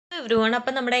everyone,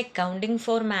 അപ്പോൾ നമ്മുടെ accounting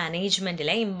for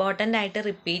മാനേജ്മെൻറ്റിലെ important ആയിട്ട്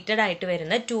റിപ്പീറ്റഡ് ആയിട്ട്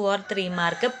വരുന്ന 2 or 3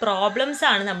 മാർക്ക് പ്രോബ്ലംസ്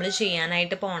ആണ് നമ്മൾ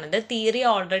ചെയ്യാനായിട്ട് പോണത്. തിയറി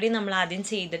ഓൾറെഡി നമ്മൾ ആദ്യം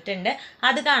ചെയ്തിട്ടുണ്ട്.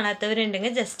 അത്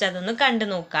കാണാത്തവരുണ്ടെങ്കിൽ ജസ്റ്റ് അതൊന്ന് കണ്ടു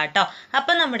നോക്കാം കേട്ടോ.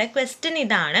 അപ്പോൾ നമ്മുടെ ക്വസ്റ്റ്യൻ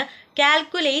ഇതാണ്: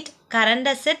 calculate current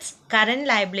assets, current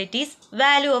liabilities,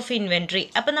 value of inventory.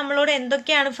 അപ്പം നമ്മളോട്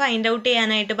എന്തൊക്കെയാണ് ഫൈൻഡ് ഔട്ട്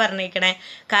ചെയ്യാനായിട്ട് പറഞ്ഞേക്കണേ?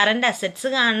 കറണ്ട് അസറ്റ്സ്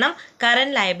കാണണം,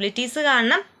 കറണ്ട് ലയബിലിറ്റീസ്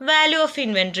കാണണം, വാല്യൂ ഓഫ്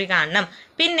ഇൻവെൻട്രി കാണണം.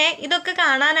 പിന്നെ ഇതൊക്കെ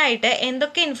കാണാനായിട്ട്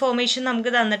എന്തൊക്കെ ഇൻഫോർമേഷൻ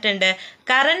നമുക്ക് തന്നിട്ടുണ്ട്?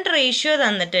 കറണ്ട് റേഷ്യോ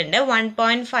തന്നിട്ടുണ്ട്,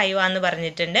 1.5 ആണെന്ന്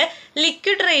പറഞ്ഞിട്ടുണ്ട്.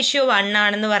 ലിക്വിഡ് റേഷ്യോ 1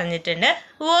 ആണെന്ന് പറഞ്ഞിട്ടുണ്ട്.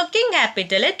 വർക്കിംഗ്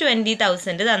ക്യാപിറ്റൽ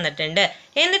 20,000 തന്നിട്ടുണ്ട്.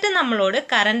 എന്നിട്ട് നമ്മളോട്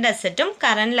current അസറ്റും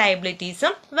current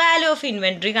ലയബിലിറ്റീസും value of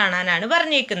inventory കാണാനാണ്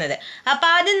പറഞ്ഞേക്കുന്നത്. അപ്പോൾ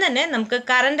ആദ്യം തന്നെ നമുക്ക്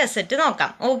കറണ്ട് അസറ്റ്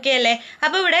നോക്കാം. ഓക്കെ അല്ലേ?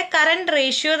 അപ്പോൾ ഇവിടെ കറണ്ട്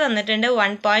റേഷ്യോ തന്നിട്ടുണ്ട്,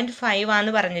 1.5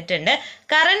 ആണെന്ന് പറഞ്ഞിട്ടുണ്ട്.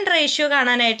 കറണ്ട് റേഷ്യോ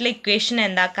കാണാനായിട്ടുള്ള ഇക്വേഷൻ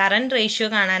എന്താ? കറണ്ട് റേഷ്യോ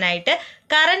കാണാനായിട്ട്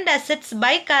current assets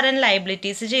by current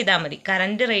liabilities ചെയ്താൽ മതി.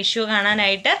 കറണ്ട് റേഷ്യോ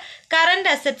കാണാനായിട്ട് current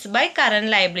assets by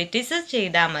current liabilities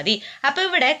ചെയ്താൽ മതി. അപ്പോൾ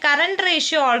ഇവിടെ കറണ്ട്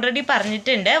റേഷ്യോ ഓൾറെഡി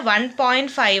പറഞ്ഞിട്ടുണ്ട്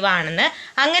 1.5 ആണെന്ന്.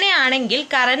 അങ്ങനെയാണെങ്കിൽ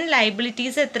കറണ്ട്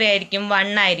ലയബിലിറ്റീസ് എത്രയായിരിക്കും?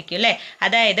 1 ആയിരിക്കും അല്ലേ?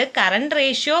 അതായത് കറണ്ട്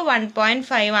റേഷ്യോ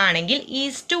 1.5 ആണെങ്കിൽ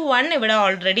 1:1 ഇവിടെ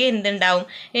ഓൾറെഡി എന്തുണ്ടാവും?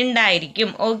 ഉണ്ടായിരിക്കും.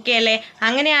 ഓക്കെ അല്ലേ?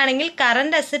 അങ്ങനെയാണെങ്കിൽ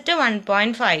കറണ്ട് അസറ്റ്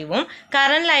 1.5ഉം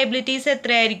കറണ്ട് ലയബിലിറ്റീസ്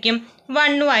എത്രയായിരിക്കും?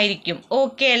 1 ആയിരിക്കും.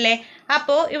 ഓക്കെ അല്ലേ?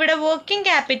 അപ്പോൾ ഇവിടെ വർക്കിംഗ്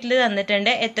ക്യാപിറ്റൽ തന്നിട്ടുണ്ട്,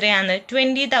 എത്രയാണ്?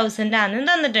 20,000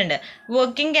 ആണെന്ന് തന്നിട്ടുണ്ട്.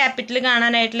 വർക്കിംഗ് ക്യാപിറ്റൽ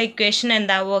കാണാനായിട്ടുള്ള ഇക്വേഷൻ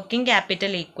എന്താ? Working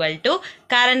capital equal to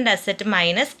current asset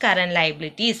minus current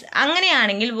liabilities.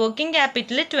 അങ്ങനെയാണെങ്കിൽ വർക്കിംഗ്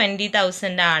ക്യാപിറ്റൽ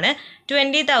 20,000 ആണ്.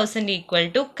 20,000 ഈക്വൽ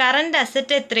ടു കറണ്ട്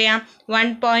അസറ്റ് എത്രയാ?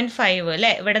 1.5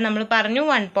 അല്ലേ? ഇവിടെ നമ്മൾ പറഞ്ഞു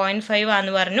 1.5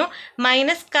 ആണെന്ന് പറഞ്ഞു.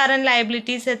 മൈനസ് കറണ്ട്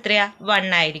ലയബിലിറ്റീസ് എത്രയാ? 1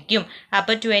 ആയിരിക്കും.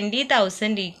 അപ്പോൾ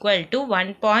 20,000 ഈക്വൽ ടു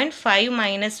 1.5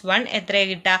 മൈനസ് 1 എത്രയാ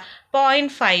കിട്ടുക?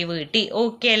 0.5 കിട്ടി.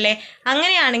 ഓക്കെ അല്ലേ?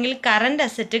 അങ്ങനെയാണെങ്കിൽ കറണ്ട്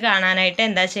അസറ്റ് കാണാനായിട്ട്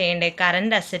എന്താ ചെയ്യേണ്ടത്?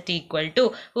 Current asset equal to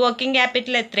working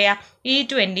capital എത്രയാ? ഈ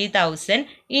 20,000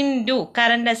 ഇൻറ്റു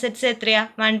കറണ്ട് അസറ്റ്സ് എത്രയാ?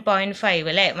 1.5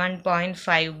 അല്ലേ?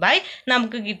 1.5 ബൈ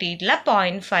നമുക്ക് കിട്ടിയിട്ടുള്ള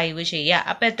 0.5 ചെയ്യുക.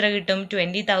 അപ്പോൾ എത്ര കിട്ടും?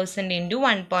 20,000 ഇൻറ്റു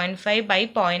 1.5 ബൈ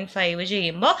 0.5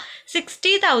 ചെയ്യുമ്പോൾ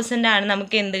 60,000 ആണ്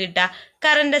നമുക്ക് എന്ത് കിട്ടുക?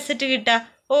 കറണ്ട് അസറ്റ് കിട്ടുക.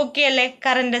 ഓക്കെ അല്ലേ?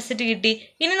 കറണ്ട് അസറ്റ് കിട്ടി.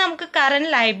 ഇനി നമുക്ക് കറണ്ട്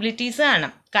ലയബിലിറ്റീസ്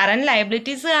കാണാം. കറണ്ട്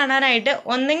ലയബിലിറ്റീസ് കാണാനായിട്ട്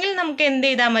ഒന്നെങ്കിൽ നമുക്ക് എന്ത്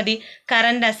ചെയ്താൽ മതി?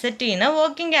 കറണ്ട് അസറ്റിൽ നിന്ന്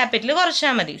വർക്കിംഗ് ക്യാപിറ്റൽ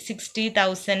കുറച്ചാൽ മതി.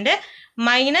 60,000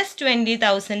 മൈനസ്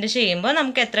 20,000 ചെയ്യുമ്പോൾ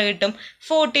നമുക്ക് എത്ര കിട്ടും?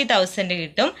 40,000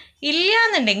 കിട്ടും. ഇല്ല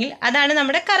എന്നുണ്ടെങ്കിൽ അതാണ്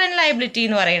നമ്മുടെ കറണ്ട് ലയബിലിറ്റി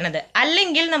എന്ന് പറയുന്നത്.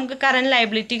 അല്ലെങ്കിൽ നമുക്ക് കറണ്ട്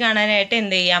ലയബിലിറ്റി കാണാനായിട്ട്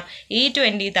എന്ത് ചെയ്യാം? ഈ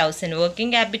 20,000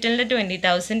 വർക്കിംഗ് ക്യാപിറ്റലിൻ്റെ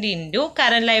 20,000 ഇൻറ്റു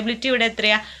കറണ്ട് ലയബിലിറ്റി ഇവിടെ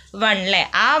എത്രയാ? 1 അല്ലേ?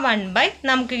 ആ 1 ബൈ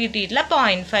നമുക്ക് കിട്ടിയിട്ടുള്ള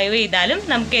 0.5 ചെയ്താലും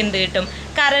നമുക്ക് എന്ത് കിട്ടും?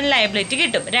 കറണ്ട് ലയബിലിറ്റി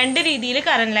കിട്ടും. രണ്ട് രീതിയിൽ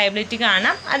കറണ്ട് ലയബിലിറ്റി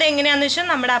കാണാം. അതെങ്ങനെയാണെന്ന് വെച്ചാൽ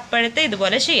നമ്മുടെ അപ്പോഴത്തെ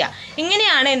ഇതുപോലെ ചെയ്യാം.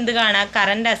 ഇങ്ങനെയാണ് എന്ത് കാണാം?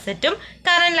 കറണ്ട് അസറ്റും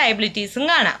കറണ്ട് ലയബിലിറ്റീസും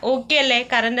കാണാം. ഓക്കെ അല്ലേ?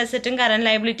 കറണ്ട് അസറ്റും കറണ്ട്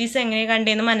ലയബിലിറ്റീസും എങ്ങനെ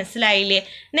കണ്ടേന്ന് മനസ്സിലായില്ലേ?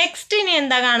 നെക്സ്റ്റ് ഇനി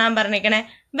എന്താ കാണാൻ പറഞ്ഞേക്കണേ?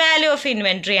 വാല്യൂ ഓഫ്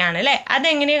ഇൻവെൻട്രി ആണല്ലേ?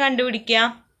 അതെങ്ങനെയാണ് കണ്ടുപിടിക്കുക?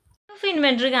 ഓഫ്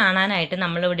ഇൻവെൻട്രി കാണാനായിട്ട്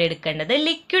നമ്മളിവിടെ എടുക്കേണ്ടത്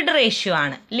ലിക്വിഡ് റേഷ്യോ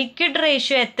ആണ്. ലിക്വിഡ്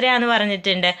റേഷ്യോ എത്രയാണെന്ന്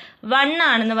പറഞ്ഞിട്ടുണ്ട്? 1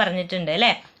 ആണെന്ന് പറഞ്ഞിട്ടുണ്ട്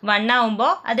അല്ലേ? 1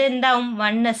 ആവുമ്പോൾ അതെന്താവും?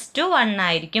 1:1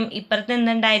 ആയിരിക്കും. ഇപ്പുറത്ത്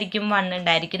എന്തുണ്ടായിരിക്കും? 1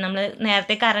 ഉണ്ടായിരിക്കും. നമ്മൾ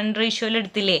നേരത്തെ കറണ്ട് റേഷ്യോയിൽ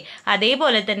എടുത്തില്ലേ?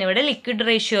 അതേപോലെ തന്നെ ഇവിടെ ലിക്വിഡ്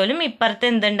റേഷ്യോയിലും ഇപ്പുറത്ത്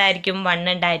എന്തുണ്ടായിരിക്കും? 1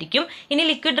 ഉണ്ടായിരിക്കും. ഇനി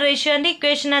ലിക്വിഡ് റേഷ്യോൻ്റെ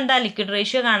ഇക്വേഷൻ എന്താ? ലിക്വിഡ്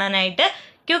റേഷ്യോ കാണാനായിട്ട്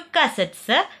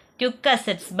quick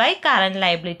assets by current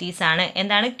liabilities ആണ്.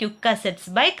 എന്താണ് quick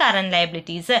assets by current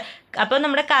liabilities? അപ്പോൾ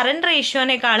നമ്മുടെ കറണ്ട്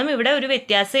റേഷ്യോനേക്കാളും ഇവിടെ ഒരു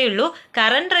വ്യത്യാസമേ ഉള്ളൂ.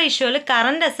 Current റേഷ്യോയിൽ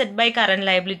current asset by current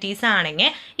liabilities ആണെങ്കിൽ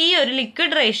ഈ ഒരു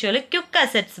liquid റേഷ്യോയിൽ quick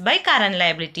assets by current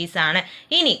liabilities ആണ്.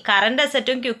 ഇനി കറണ്ട്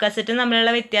അസറ്റും ക്വിക്ക് അസറ്റും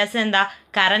തമ്മിലുള്ള വ്യത്യാസം എന്താ?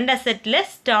 കറണ്ട് അസറ്റിൽ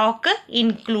സ്റ്റോക്ക്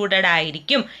ഇൻക്ലൂഡഡ്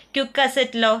ആയിരിക്കും. ക്വിക്ക്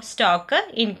അസറ്റിലോ സ്റ്റോക്ക്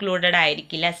ഇൻക്ലൂഡഡ്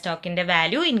ആയിരിക്കില്ല. സ്റ്റോക്കിൻ്റെ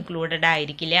വാല്യൂ ഇൻക്ലൂഡഡ്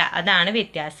ആയിരിക്കില്ല. അതാണ്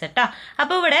വ്യത്യാസം കേട്ടോ.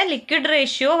 അപ്പോൾ ഇവിടെ ലിക്വിഡ്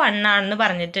റേഷ്യോ 1 ആണെന്ന്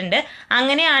പറഞ്ഞിട്ടുണ്ട്.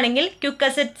 അങ്ങനെയാണെങ്കിൽ ക്വിക്ക്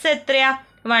അസറ്റ്സ് എത്രയാ?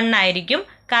 1 ആയിരിക്കും.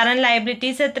 കറണ്ട്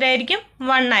ലയബിലിറ്റീസ് എത്രയായിരിക്കും?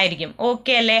 1 ആയിരിക്കും.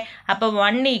 ഓക്കെ അല്ലേ? അപ്പോൾ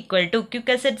 1 ഈക്വൽ ടു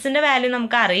ക്വിക്ക് അസറ്റ്സിൻ്റെ വാല്യൂ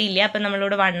നമുക്ക് അറിയില്ല. അപ്പോൾ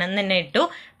നമ്മളിവിടെ 1 എന്ന് തന്നെ ഇട്ടു.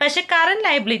 പക്ഷേ കറണ്ട്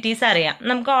ലയബിലിറ്റീസ് അറിയാം.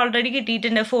 നമുക്ക് ഓൾറെഡി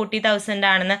കിട്ടിയിട്ടുണ്ട് 40,000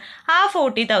 ആണെന്ന്. ആ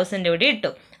 40,000 ഇവിടെ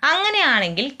ഇട്ടു.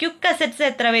 അങ്ങനെയാണെങ്കിൽ ക്വിക്ക് അസറ്റ്സ്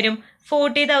എത്ര വരും?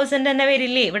 40,000 തന്നെ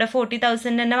വരില്ലേ? ഇവിടെ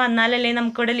 40,000 തന്നെ വന്നാലല്ലേ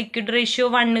നമുക്കിവിടെ ലിക്വിഡ് റേഷ്യോ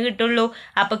 1 കിട്ടുള്ളൂ.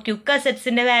 അപ്പോൾ ക്വിക്ക്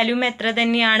അസറ്റ്സിൻ്റെ വാല്യൂം എത്ര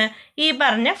തന്നെയാണ്? ഈ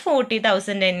പറഞ്ഞ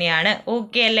 40,000 തന്നെയാണ്.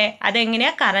 ഓക്കെ അല്ലേ?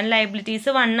 അതെങ്ങനെയാ? കറണ്ട് ലയബിലിറ്റീസ്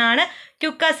 1 ആണ്,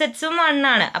 ക്വിക്ക് അസറ്റ്സും 1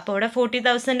 ആണ്. അപ്പോൾ ഇവിടെ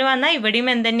 40,000 വന്നാൽ ഇവിടെയും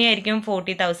എന്തുതന്നെയായിരിക്കും?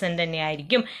 40,000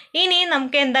 തന്നെയായിരിക്കും. ഇനി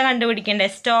നമുക്ക് എന്താ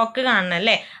കണ്ടുപിടിക്കേണ്ടത്? സ്റ്റോക്ക് കാണണം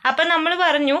അല്ലേ? അപ്പം നമ്മൾ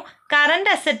പറഞ്ഞു കറണ്ട്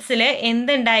അസറ്റ്സിൽ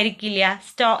എന്തുണ്ടായിരിക്കില്ല?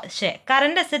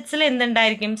 കറണ്ട് അസറ്റ്സിൽ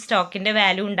എന്തുണ്ടായിരിക്കും? സ്റ്റോക്കിൻ്റെ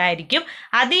വാല്യൂ ഉണ്ടായിരിക്കും.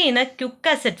 അതിൽ നിന്ന്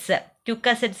ക്വിക്ക് അസറ്റ്സ് ക്യുക്ക്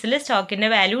അസറ്റ്സിൽ സ്റ്റോക്കിൻ്റെ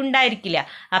വാല്യൂ ഉണ്ടായിരിക്കില്ല.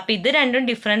 അപ്പോൾ ഇത് രണ്ടും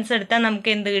ഡിഫറൻസ് എടുത്താൽ നമുക്ക്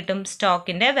എന്ത് കിട്ടും?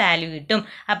 സ്റ്റോക്കിൻ്റെ വാല്യൂ കിട്ടും.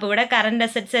 അപ്പോൾ ഇവിടെ കറണ്ട്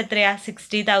അസറ്റ്സ് എത്രയാണ്?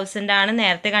 60,000 ആണ്,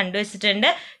 നേരത്തെ കണ്ടുവച്ചിട്ടുണ്ട്.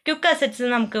 ക്യുക്ക്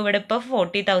അസറ്റ്സ് നമുക്ക് ഇവിടെ ഇപ്പോൾ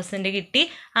 40,000 കിട്ടി.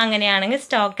 അങ്ങനെയാണെങ്കിൽ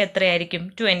സ്റ്റോക്ക് എത്രയായിരിക്കും?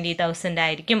 20,000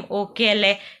 ആയിരിക്കും. ഓക്കെ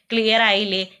അല്ലേ? ക്ലിയർ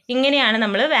ആയില്ലേ? ഇങ്ങനെയാണ്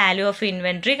നമ്മൾ വാല്യൂ ഓഫ്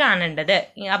ഇൻവെൻട്രി കാണേണ്ടത്.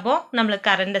 അപ്പോൾ നമ്മൾ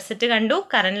കറണ്ട് അസറ്റ് കണ്ടു,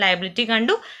 കറണ്ട് ലയബിലിറ്റി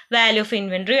കണ്ടു, വാല്യൂ ഓഫ്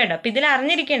ഇൻവെൻട്രി കണ്ടു. അപ്പോൾ ഇതിൽ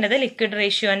അറിഞ്ഞിരിക്കേണ്ടത് ലിക്വിഡ്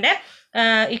റേഷ്യോൻ്റെ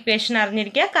ഇക്വേഷൻ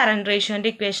അറിഞ്ഞിരിക്കുക, കറണ്ട് റേഷ്യോൻ്റെ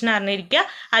ഇക്വേഷൻ അറിഞ്ഞിരിക്കുക.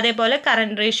 അതേപോലെ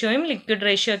കറണ്ട് റേഷ്യോയും ലിക്വിഡ്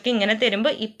റേഷ്യോ ഒക്കെ ഇങ്ങനെ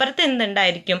തരുമ്പോൾ ഇപ്പുറത്ത്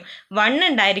എന്തുണ്ടായിരിക്കും? 1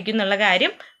 ഉണ്ടായിരിക്കും എന്നുള്ള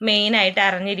കാര്യം മെയിനായിട്ട്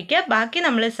അറിഞ്ഞിരിക്കുക. ബാക്കി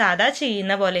നമ്മൾ സാധാ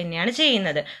ചെയ്യുന്ന പോലെ തന്നെയാണ്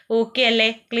ചെയ്യുന്നത്. ഓക്കെ അല്ലേ?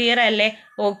 ക്ലിയർ അല്ലേ?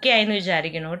 ഓക്കെ ആയെന്ന്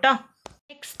വിചാരിക്കുന്നു കേട്ടോ.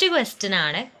 നെക്സ്റ്റ് ക്വസ്റ്റ്യൻ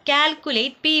ആണ്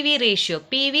calculate P V ratio.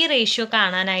 P V ratio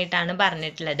കാണാനായിട്ടാണ്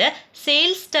പറഞ്ഞിട്ടുള്ളത്.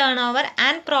 Sales turn over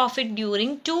and profit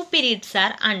during 2 periods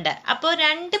are under. അപ്പോൾ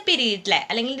 2 പീരീഡിലെ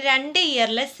അല്ലെങ്കിൽ 2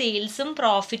 ഇയറിലെ സെയിൽസും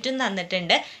പ്രോഫിറ്റും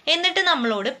തന്നിട്ടുണ്ട്. എന്നിട്ട്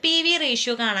നമ്മളോട് പി വി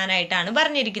റേഷ്യോ കാണാനായിട്ടാണ്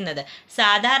പറഞ്ഞിരിക്കുന്നത്.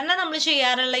 സാധാരണ നമ്മൾ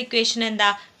ചെയ്യാറുള്ള ഇക്വേഷൻ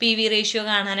എന്താ? പി വി റേഷ്യോ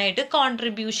കാണാനായിട്ട്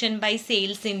കോൺട്രിബ്യൂഷൻ ബൈ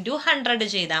സെയിൽസ് ഇൻറ്റു 100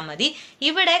 ചെയ്താൽ മതി.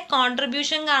 ഇവിടെ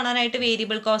കോൺട്രിബ്യൂഷൻ കാണാനായിട്ട്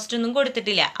വേരിയബിൾ കോസ്റ്റ് ഒന്നും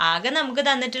കൊടുത്തിട്ടില്ല. ആകെ നമുക്ക്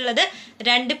തന്നിട്ടുള്ളത്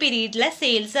 2 പീരീഡിലെ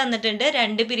സെയിൽസ് തന്നിട്ടുണ്ട്,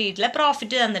 2 പീരീഡിലെ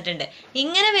പ്രോഫിറ്റ് തന്നിട്ടുണ്ട്.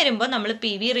 ഇങ്ങനെ വരുമ്പോൾ നമ്മൾ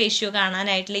പി വി റേഷ്യോ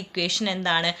കാണാനായിട്ടുള്ള ഇക്വേഷൻ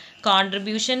എന്താണ്?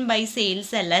 കോൺട്രിബ്യൂഷൻ ബൈ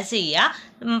സെയിൽസ് അല്ല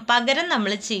ചെയ്യുക, പകരം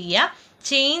നമ്മൾ ചെയ്യുക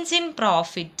change in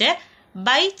profit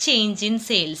by change in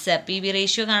sales. P V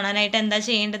ratio കാണാനായിട്ട് എന്താ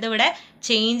ചെയ്യേണ്ടത്? ഇവിടെ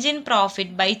change in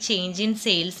profit by change in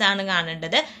sales ആണ്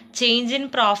കാണേണ്ടത്. ചേഞ്ച് ഇൻ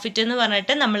പ്രോഫിറ്റ് എന്ന്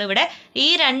പറഞ്ഞിട്ട് നമ്മളിവിടെ ഈ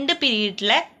 2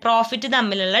 പീരീഡിലെ പ്രോഫിറ്റ്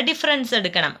തമ്മിലുള്ള ഡിഫറൻസ്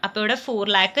എടുക്കണം. അപ്പോൾ ഇവിടെ 4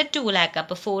 lakh 2 lakh.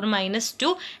 അപ്പോൾ 4 - 2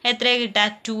 എത്രയാണ് കിട്ടുക?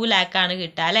 2 lakh ആണ്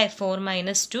കിട്ടുക അല്ലേ? 4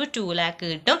 - 2 2 lakh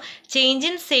കിട്ടും. ചേഞ്ച്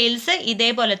ഇൻ സെയിൽസ്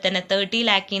ഇതേപോലെ തന്നെ 30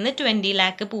 lakhൽ നിന്ന് 20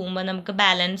 lakh പോകുമ്പോൾ നമുക്ക്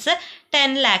ബാലൻസ്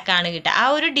 10 lakh ആണ് കിട്ടുക. ആ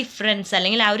ഒരു ഡിഫറൻസ്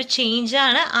അല്ലെങ്കിൽ ആ ഒരു ചേഞ്ച്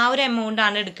ആണ്, ആ ഒരു എമൗണ്ട്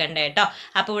ആണ് എടുക്കേണ്ടത് കേട്ടോ.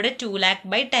 അപ്പോൾ ഇവിടെ 2 lakh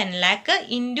by 10 lakh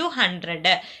ഇൻറ്റു 100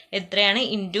 എത്രയാണ്?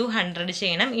 ഇൻറ്റു 100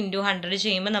 ചെയ്യണം. ഇൻറ്റു 100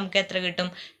 ചെയ്യുമ്പോൾ നമുക്ക് എത്ര കിട്ടും?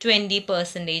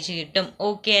 20% കിട്ടും.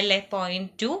 ഓക്കെ അല്ലേ?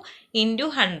 0.2 ഇൻറ്റു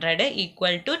 100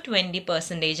 ഈക്വൽ ടു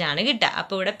 20% ആണ് കിട്ടുക.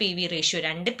 അപ്പോൾ ഇവിടെ പി വി റേഷ്യോ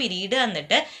 2 പീരീഡ്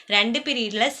തന്നിട്ട് 2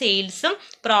 പീരീഡിലെ സെയിൽസും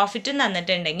പ്രോഫിറ്റും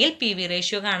തന്നിട്ടുണ്ടെങ്കിൽ പി വി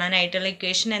റേഷ്യോ കാണാനായിട്ടുള്ള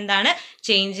ഇക്വേഷൻ എന്താണ്?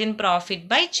 Change in profit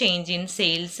by change in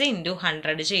sales into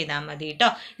 100 ചെയ്താൽ മതി കേട്ടോ.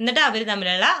 എന്നിട്ട് അവർ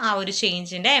തമ്മിലുള്ള ആ ഒരു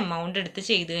ചേഞ്ചിൻ്റെ എമൗണ്ട് എടുത്ത്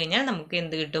ചെയ്ത് കഴിഞ്ഞാൽ നമുക്ക്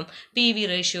എന്ത് കിട്ടും? പി വി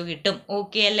റേഷ്യോ കിട്ടും.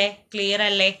 ഓക്കെ അല്ലേ? ക്ലിയർ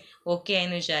അല്ലേ? ഓക്കെ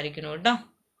ആയെന്ന് വിചാരിക്കുന്നു കേട്ടോ.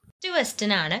 നെക്സ്റ്റ്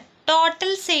ക്വസ്റ്റ്യൻ ആണ്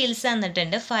ടോട്ടൽ സെയിൽസ്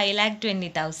തന്നിട്ടുണ്ട്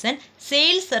 5,20,000,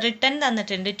 സെയിൽസ് റിട്ടേൺ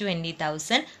തന്നിട്ടുണ്ട്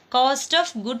 20,000, കോസ്റ്റ്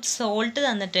ഓഫ് ഗുഡ്സ് സോൾഡ്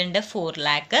തന്നിട്ടുണ്ട് 4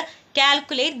 lakh.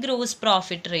 Calculate gross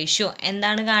profit ratio.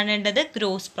 എന്താണ് കാണേണ്ടത്?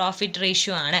 ഗ്രോസ് പ്രോഫിറ്റ്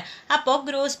റേഷ്യോ ആണ്. അപ്പോൾ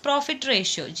gross profit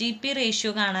ratio GP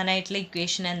ratio കാണാനായിട്ടുള്ള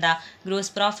equation എന്താ?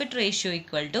 Gross profit ratio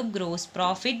equal to gross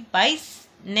profit by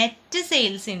net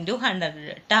sales into 100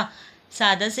 കേട്ടോ.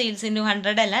 സാധാ sales into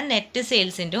 100 അല്ല, net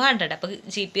sales into 100. അപ്പോൾ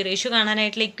GP റേഷ്യോ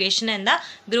കാണാനായിട്ടുള്ള ഇക്വേഷൻ എന്താ?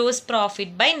 Gross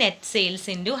profit by net sales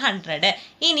into 100.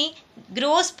 ഇനി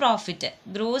gross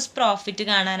profit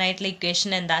കാണാനായിട്ടുള്ള equation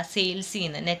എന്താ? സെയിൽസിൽ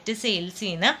നിന്ന്, net സെയിൽസിൽ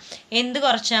നിന്ന് എന്ത്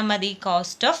കുറച്ചാൽ മതി?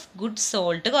 കോസ്റ്റ് ഓഫ് ഗുഡ്സ്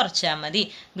സോൾഡ് കുറച്ചാൽ മതി.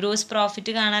 ഗ്രോസ്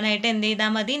പ്രോഫിറ്റ് കാണാനായിട്ട് എന്ത്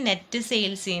ചെയ്താൽ മതി? നെറ്റ്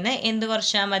സെയിൽസിൽ നിന്ന് എന്ത്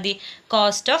കുറച്ചാൽ മതി?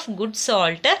 Cost of goods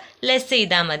sold less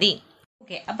ചെയ്താൽ മതി.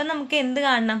 ഓക്കെ, അപ്പം നമുക്ക് എന്ത്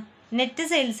കാണണം? നെറ്റ്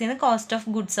സെയിൽസിൽ നിന്ന് കോസ്റ്റ് ഓഫ്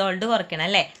ഗുഡ്സ് സോൾഡ് കുറയ്ക്കണം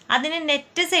അല്ലേ? അതിന്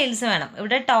നെറ്റ് സെയിൽസ് വേണം.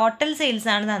 ഇവിടെ ടോട്ടൽ സെയിൽസ്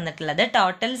ആണ് തന്നിട്ടുള്ളത്.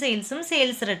 Total സെയിൽസും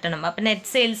sales റിട്ടേണും. അപ്പം നെറ്റ്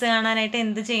സെയിൽസ് കാണാനായിട്ട്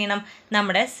എന്ത് ചെയ്യണം?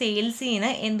 നമ്മുടെ സെയിൽസിൽ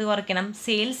നിന്ന് എന്ത് കുറയ്ക്കണം?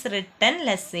 സെയിൽസ് റിട്ടേൺ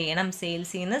ലെസ് ചെയ്യണം.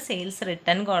 സെയിൽസിൽ നിന്ന് സെയിൽസ്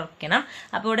റിട്ടേൺ കുറയ്ക്കണം.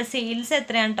 അപ്പോൾ ഇവിടെ സെയിൽസ്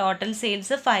എത്രയാണ്? ടോട്ടൽ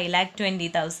സെയിൽസ്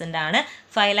 5,20,000 ആണ്.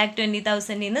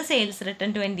 5,20,000 നിന്ന് സെയിൽസ്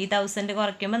റിട്ടേൺ 20,000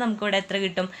 കുറയ്ക്കുമ്പോൾ നമുക്ക് ഇവിടെ എത്ര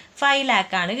കിട്ടും? 5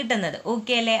 lakh ആണ് കിട്ടുന്നത്.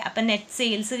 ഓക്കെ അല്ലേ? അപ്പം നെറ്റ്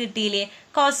സെയിൽസ് കിട്ടിയില്ലേ?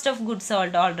 Cost of goods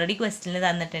sold already ക്വസ്റ്റ്യനിൽ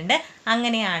തന്നിട്ടുണ്ട്.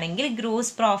 അങ്ങനെയാണെങ്കിൽ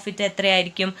ഗ്രോസ് പ്രോഫിറ്റ്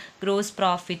എത്രയായിരിക്കും? Gross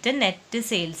profit net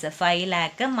sales 5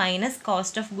 lakh minus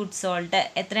cost of goods sold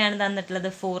എത്രയാണ് തന്നിട്ടുള്ളത്?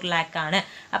 4 lakh ആണ്.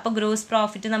 അപ്പോൾ ഗ്രോസ്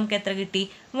പ്രോഫിറ്റ് നമുക്ക് എത്ര കിട്ടി?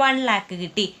 1 lakh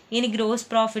കിട്ടി. ഇനി gross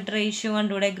profit ratio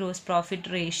കണ്ടുകൂടെ? Gross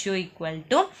profit ratio equal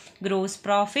to gross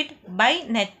profit by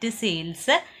net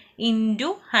sales into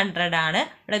 100 ആണ്.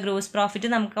 ഇവിടെ ഗ്രോസ് പ്രോഫിറ്റ്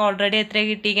നമുക്ക് ഓൾറെഡി എത്ര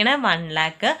കിട്ടിയിരിക്കണേ? 1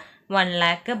 lakh. 1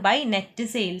 lakh by net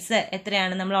sales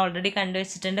എത്രയാണ്? നമ്മൾ ഓൾറെഡി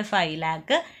കണ്ടുവച്ചിട്ടുണ്ട് 5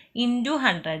 lakh ഇൻറ്റു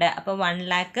 100. അപ്പോൾ 1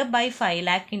 lakh ബൈ 5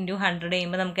 lakh ഇൻറ്റു 100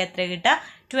 ചെയ്യുമ്പോൾ നമുക്ക് എത്ര കിട്ടുക?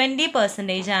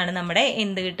 20% ആണ് നമ്മുടെ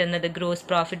എന്ത് കിട്ടുന്നത്, ഗ്രോസ്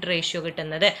പ്രോഫിറ്റ് റേഷ്യോ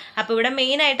കിട്ടുന്നത്. അപ്പോൾ ഇവിടെ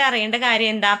മെയിൻ ആയിട്ട് അറിയേണ്ട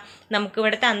കാര്യം എന്താ, നമുക്ക്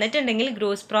ഇവിടെ തന്നിട്ടുണ്ടെങ്കിൽ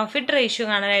ഗ്രോസ് പ്രോഫിറ്റ് റേഷ്യോ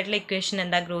കാണാനായിട്ടുള്ള ഇക്വേഷൻ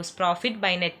എന്താ, gross profit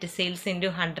by net sales into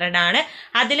 100 ആണ്.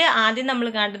 അതിൽ ആദ്യം നമ്മൾ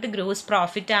കണ്ടത് ഗ്രോസ്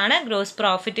പ്രോഫിറ്റ് ആണ്. ഗ്രോസ്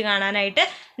പ്രോഫിറ്റ് കാണാനായിട്ട്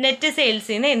നെറ്റ്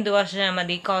സെയിൽസിൽ നിന്ന് എന്ത് കുറച്ചാൽ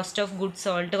മതി, കോസ്റ്റ് ഓഫ് ഗുഡ്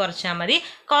സോൾട്ട് കുറച്ചാൽ മതി.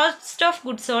 കോസ്റ്റ് ഓഫ്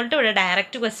ഗുഡ് സോൾട്ട് ഇവിടെ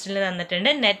ഡയറക്റ്റ് ക്വസ്റ്റ്യനിൽ തന്നിട്ടുണ്ട്,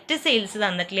 നെറ്റ് സെയിൽസ്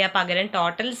തന്നിട്ടില്ല, പകരം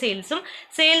ടോട്ടൽ സെയിൽസും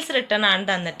സെയിൽസ് റിട്ടേൺ ആണ്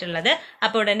തന്നിട്ടുള്ളത്.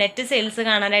 അപ്പോൾ ഇവിടെ നെറ്റ് സെയിൽസ്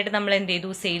കാണാനായിട്ട് നമ്മൾ എന്ത്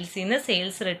ചെയ്തു, സെയിൽസിൽ നിന്ന്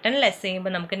സെയിൽസ് റിട്ടേൺ ലെസ്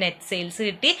ചെയ്യുമ്പോൾ നമുക്ക് നെറ്റ് സെയിൽസ്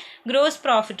കിട്ടി. ഗ്രോസ്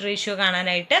പ്രോഫിറ്റ് റേഷ്യോ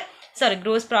കാണാനായിട്ട്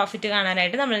ഗ്രോസ് പ്രോഫിറ്റ്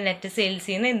കാണാനായിട്ട് നമ്മൾ നെറ്റ്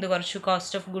സെയിൽസിൽ നിന്ന് എന്ത് കുറച്ചു,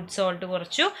 കോസ്റ്റ് ഓഫ് ഗുഡ് സോൾട്ട്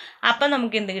കുറച്ചു. അപ്പം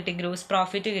നമുക്ക് എന്ത് കിട്ടി, ഗ്രോസ്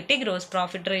പ്രോഫിറ്റ് കിട്ടി. ഗ്രോസ്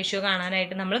പ്രോഫിറ്റ് റേഷ്യോ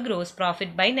കാണാനായിട്ട് നമ്മൾ gross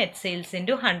profit by net sales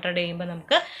into 100 ചെയ്യുമ്പോൾ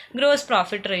നമുക്ക് ഗ്രോസ്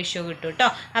പ്രോഫിറ്റ് റേഷ്യോ കിട്ടും കേട്ടോ.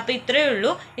 അപ്പോൾ ഇത്രയേ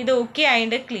ഉള്ളൂ. ഇത് ഓക്കെ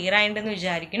ആയിട്ട് ക്ലിയർ ആയിട്ടുണ്ടെന്ന്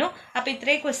വിചാരിക്കുന്നു. അപ്പോൾ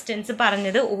ഇത്രയും ക്വസ്റ്റ്യൻസ്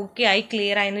പറഞ്ഞത് ഓക്കെ ആയി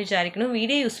ക്ലിയർ ആയെന്ന് വിചാരിക്കുന്നു.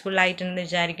 വീഡിയോ യൂസ്ഫുൾ ആയിട്ടുണ്ടെന്ന്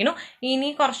വിചാരിക്കുന്നു.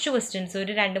 ഇനി കുറച്ച് ക്വസ്റ്റ്യൻസ്,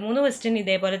 ഒരു 2-3 ക്വസ്റ്റ്യൻ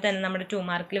ഇതേപോലെ തന്നെ നമ്മുടെ 2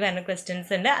 മാർക്കിൽ വരുന്ന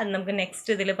ക്വസ്റ്റ്യൻസ് ഉണ്ട്. അത് നമുക്ക്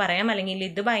നെക്സ്റ്റ് ഇതിൽ പറയാം, അല്ലെങ്കിൽ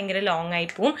ഇത് ഭയങ്കര ലോങ് ആയി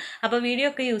പോവും. അപ്പോൾ വീഡിയോ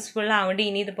ഒക്കെ യൂസ്ഫുൾ ആവേണ്ടി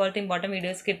ഇനി ഇതുപോലത്തെ ഇമ്പോർട്ടൻറ്റ്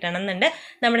വീഡിയോസ് കിട്ടണമെന്നുണ്ട്.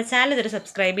 നമ്മുടെ ചാനൽ ഇതൊരു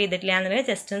സബ്സ്ക്രൈബ് ചെയ്തിട്ടില്ല എന്നുണ്ടെങ്കിൽ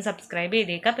ജസ്റ്റ് ഒന്ന് സബ്സ്ക്രൈബ്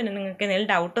ചെയ്തേക്കുക. പിന്നെ നിങ്ങൾക്ക് എന്തെങ്കിലും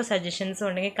ഡൗട്ടോ സജഷൻസോ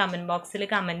ഉണ്ടെങ്കിൽ കമൻറ്റ് ബോക്സിൽ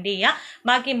കമൻറ്റ് ചെയ്യുക.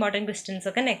 ബാക്കി ഇമ്പോർട്ടൻറ്റ് ക്വസ്റ്റ്യൻസ്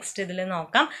ഒക്കെ നെക്സ്റ്റ് ഇതിൽ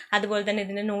നോക്കാം. അതുപോലെ തന്നെ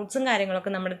ഇതിൻ്റെ നോട്ട്സും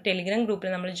കാര്യങ്ങളൊക്കെ നമ്മുടെ ടെലിഗ്രാം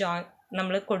ഗ്രൂപ്പിൽ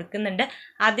നമ്മൾ കൊടുക്കുന്നുണ്ട്.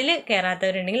 അതിൽ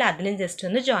കയറാത്തവരുണ്ടെങ്കിൽ അതിലും ജസ്റ്റ്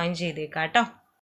ഒന്ന് ജോയിൻ ചെയ്തേക്കാം കേട്ടോ.